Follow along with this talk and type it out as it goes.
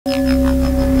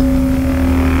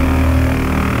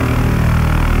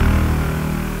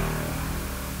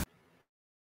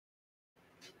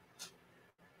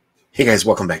Hey guys,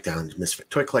 welcome back down to Misfit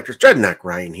Toy Collectors. Dreadnought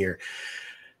Ryan here.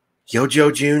 Joe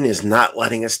June is not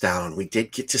letting us down. We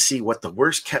did get to see what the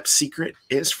worst kept secret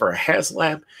is for a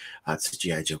Haslab. It's a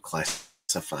G.I. Joe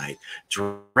classified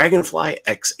Dragonfly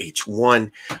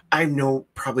XH1. I know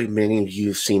probably many of you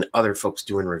have seen other folks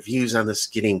doing reviews on this,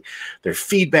 getting their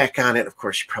feedback on it. Of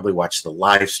course, you probably watched the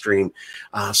live stream.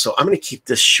 So I'm going to keep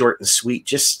this short and sweet,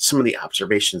 just some of the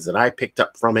observations that I picked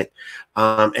up from it.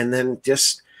 And then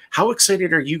just how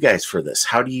excited are you guys for this?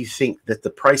 How do you think that the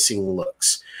pricing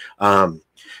looks?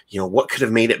 What could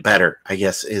have made it better, I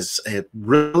guess, is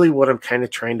really what I'm kind of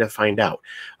trying to find out.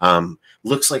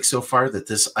 Looks like so far that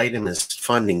this item is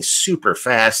funding super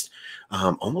fast,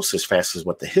 almost as fast as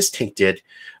what the His Tank did.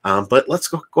 But let's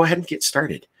go ahead and get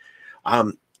started.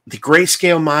 The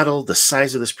grayscale model, the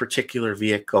size of this particular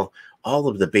vehicle, all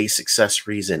of the base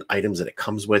accessories and items that it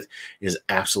comes with is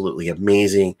absolutely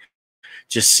amazing.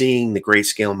 Just seeing the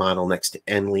grayscale model next to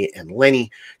Enley and Lenny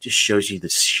just shows you the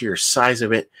sheer size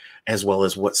of it, as well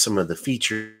as what some of the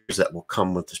features that will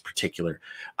come with this particular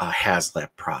Haslab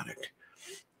product.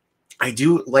 I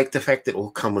do like the fact that it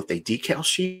will come with a decal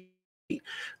sheet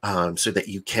so that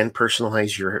you can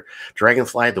personalize your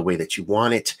Dragonfly the way that you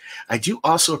want it. I do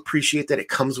also appreciate that it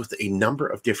comes with a number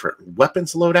of different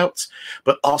weapons loadouts,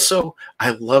 but also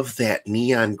I love that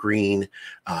neon green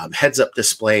heads-up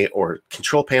display or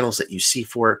control panels that you see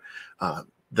for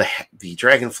the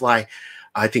Dragonfly.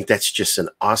 I think that's just an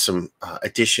awesome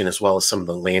addition, as well as some of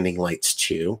the landing lights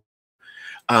too.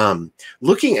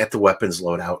 Looking at the weapons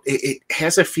loadout, it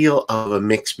has a feel of a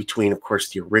mix between, of course,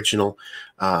 the original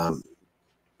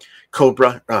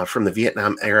Cobra from the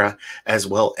Vietnam era, as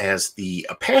well as the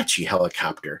Apache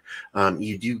helicopter.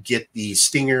 You do get the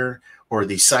Stinger or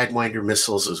the Sidewinder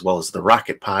missiles, as well as the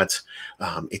rocket pods.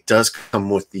 It does come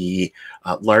with the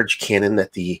large cannon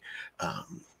that the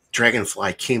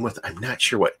Dragonfly came with. I'm not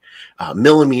sure what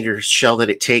millimeter shell that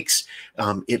it takes.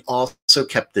 It also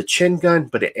kept the chin gun,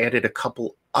 but it added a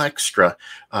couple extra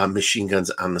machine guns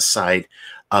on the side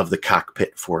of the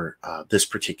cockpit for this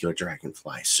particular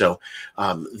Dragonfly. So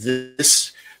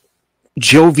this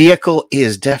Joe vehicle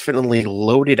is definitely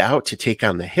loaded out to take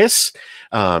on the Hiss,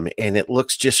 and it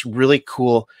looks just really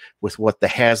cool with what the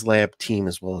Haslab team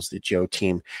as well as the Joe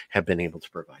team have been able to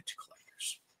provide to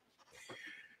collectors.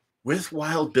 With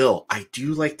Wild Bill, I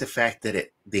do like the fact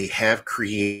that they have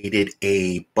created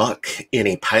a buck in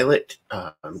a pilot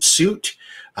suit,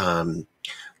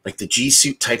 like the G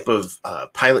suit type of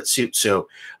pilot suit. So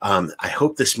I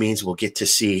hope this means we'll get to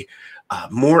see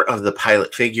more of the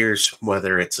pilot figures,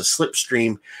 whether it's a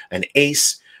Slipstream, an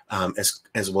Ace,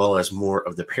 as well as more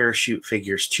of the parachute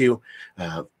figures too.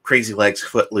 Crazy Legs,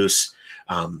 Footloose,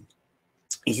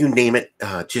 you name it.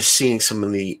 Just seeing some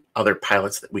of the other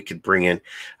pilots that we could bring in,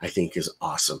 I think is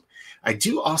awesome. I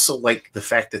do also like the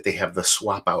fact that they have the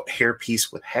swap out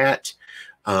hairpiece with hat,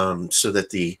 so that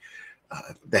the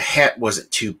hat wasn't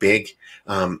too big.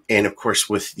 And of course,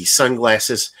 with the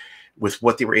sunglasses, with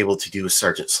what they were able to do with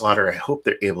Sergeant Slaughter, I hope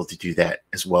they're able to do that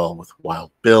as well with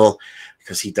Wild Bill,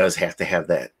 because he does have to have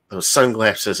those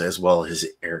sunglasses as well as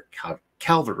his air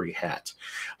cavalry hat.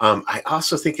 I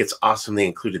also think it's awesome they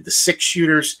included the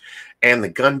 6-shooters and the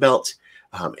gun belt,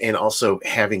 and also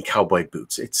having cowboy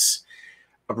boots. It's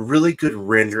a really good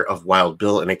render of Wild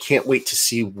Bill, and I can't wait to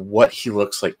see what he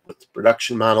looks like with the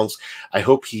production models. I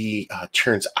hope he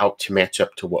turns out to match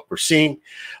up to what we're seeing,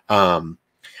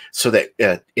 so that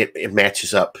it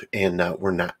matches up, and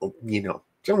we're not, I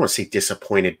don't want to say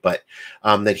disappointed, but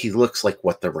that he looks like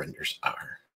what the renders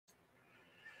are.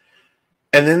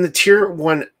 And then the Tier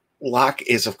 1 lock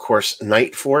is, of course,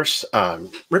 Night Force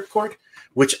Ripcord,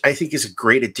 which I think is a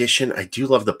great addition. I do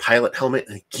love the pilot helmet,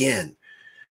 and again,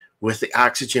 with the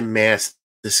oxygen mask,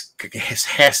 this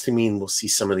has to mean we'll see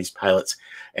some of these pilots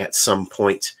at some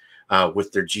point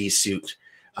with their G suit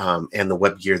and the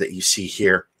web gear that you see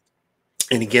here.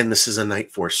 And again, this is a Night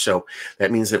Force, so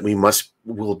that means that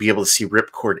we'll be able to see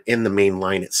Ripcord in the main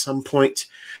line at some point.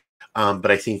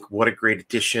 But I think what a great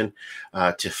addition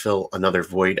to fill another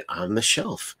void on the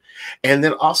shelf. And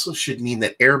that also should mean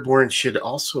that Airborne should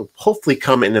also hopefully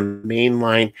come in the main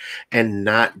line and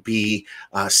not be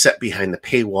set behind the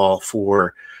paywall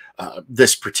for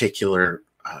this particular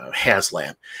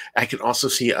Haslab. I can also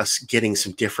see us getting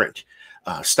some different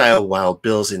style Wild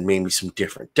Bills and maybe some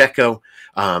different deco,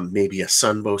 maybe a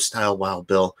Sunbow style Wild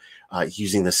Bill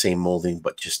using the same molding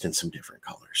but just in some different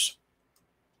colors.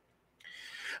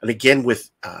 And again,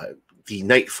 with the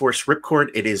Night Force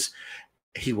Ripcord,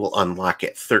 he will unlock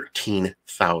at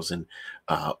 13,000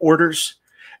 orders.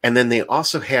 And then they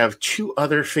also have 2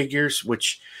 other figures,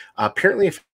 which apparently,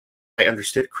 if I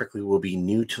understood correctly, will be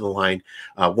new to the line.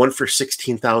 One for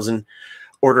 16,000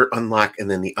 order unlock, and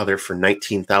then the other for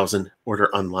 19,000 order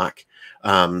unlock.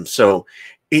 So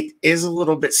it is a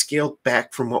little bit scaled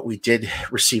back from what we did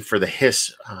receive for the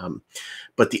Hiss,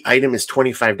 but the item is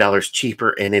 $25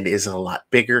 cheaper, and it is a lot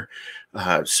bigger.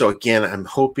 So again, I'm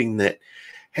hoping that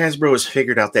Hasbro has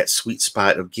figured out that sweet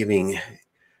spot of giving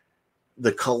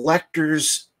the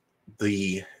collectors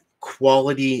the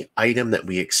quality item that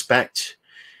we expect,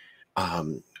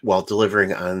 while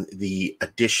delivering on the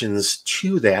additions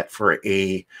to that for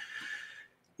a,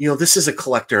 this is a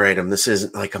collector item. This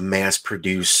isn't like a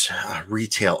mass-produced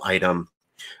retail item,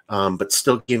 but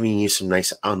still giving you some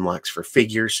nice unlocks for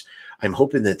figures. I'm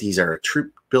hoping that these are a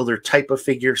troop builder type of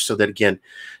figure, so that, again,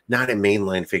 not a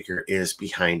mainline figure is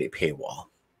behind a paywall.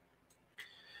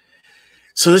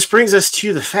 So this brings us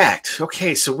to the fact.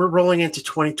 Okay, so we're rolling into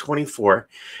 2024,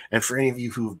 and for any of you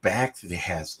who've backed the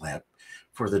Haslab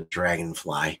for the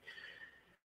Dragonfly,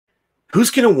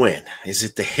 who's going to win? Is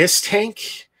it the Hiss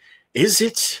tank? Is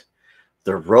it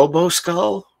the Robo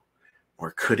Skull?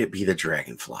 Or could it be the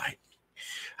Dragonfly?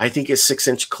 I think as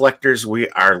 6-inch collectors, we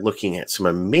are looking at some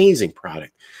amazing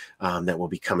product that will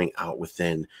be coming out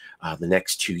within the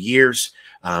next 2 years.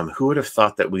 Who would have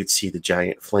thought that we'd see the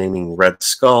giant flaming red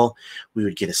skull? We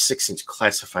would get a 6-inch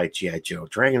classified G.I. Joe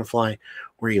Dragonfly,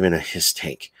 or even a Hiss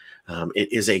tank.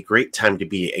 It is a great time to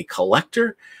be a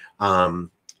collector. And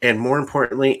more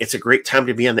importantly, it's a great time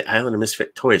to be on the Island of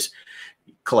Misfit Toys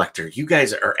collector. You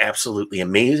guys are absolutely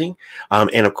amazing.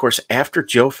 And of course, after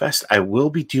Joe Fest, I will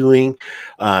be doing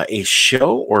a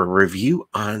show or review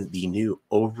on the new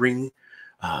O-ring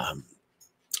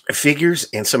figures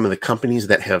and some of the companies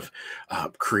that have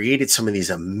created some of these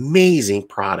amazing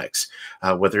products,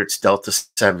 whether it's Delta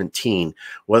 17,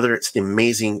 whether it's the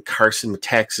amazing Carson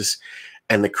Metaxas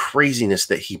and the craziness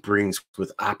that he brings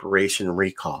with Operation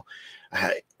Recall,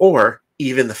 or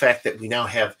even the fact that we now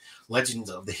have Legends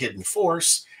of the Hidden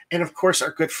Force, and of course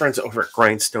our good friends over at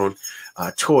Grindstone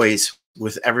Toys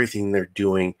with everything they're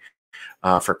doing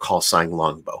for Call Sign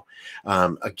Longbow.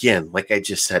 Again, like I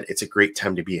just said, it's a great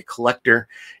time to be a collector.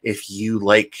 If you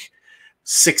like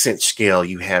 6-inch scale,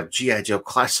 you have G.I. Joe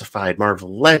Classified,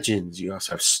 Marvel Legends, you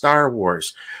also have Star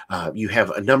Wars, you have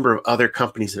a number of other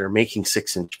companies that are making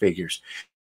 6-inch figures.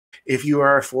 If you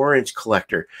are a 4-inch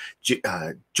collector,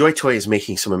 Joy Toy is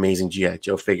making some amazing G.I.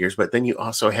 Joe figures, but then you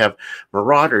also have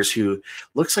Marauders, who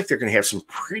looks like they're going to have some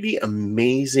pretty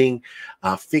amazing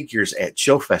figures at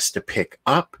Joe Fest to pick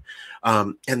up.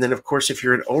 And then, of course, if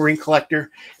you're an O-ring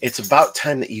collector, it's about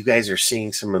time that you guys are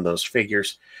seeing some of those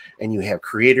figures, and you have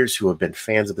creators who have been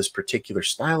fans of this particular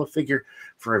style of figure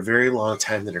for a very long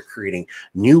time that are creating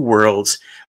new worlds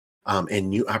and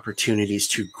new opportunities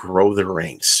to grow the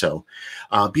ranks. So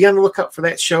be on the lookout for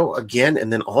that show again.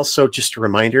 And then also just a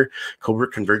reminder, Cobra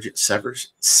Convergence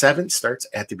 7 starts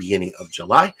at the beginning of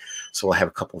July. So we'll have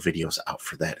a couple videos out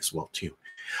for that as well too.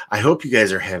 I hope you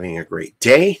guys are having a great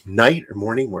day, night, or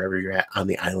morning, wherever you're at on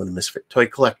the Island of Misfit Toy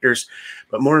Collectors.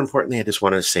 But more importantly, I just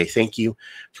wanted to say thank you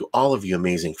to all of you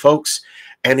amazing folks.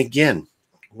 And again,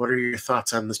 what are your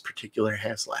thoughts on this particular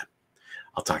Haslab?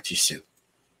 I'll talk to you soon.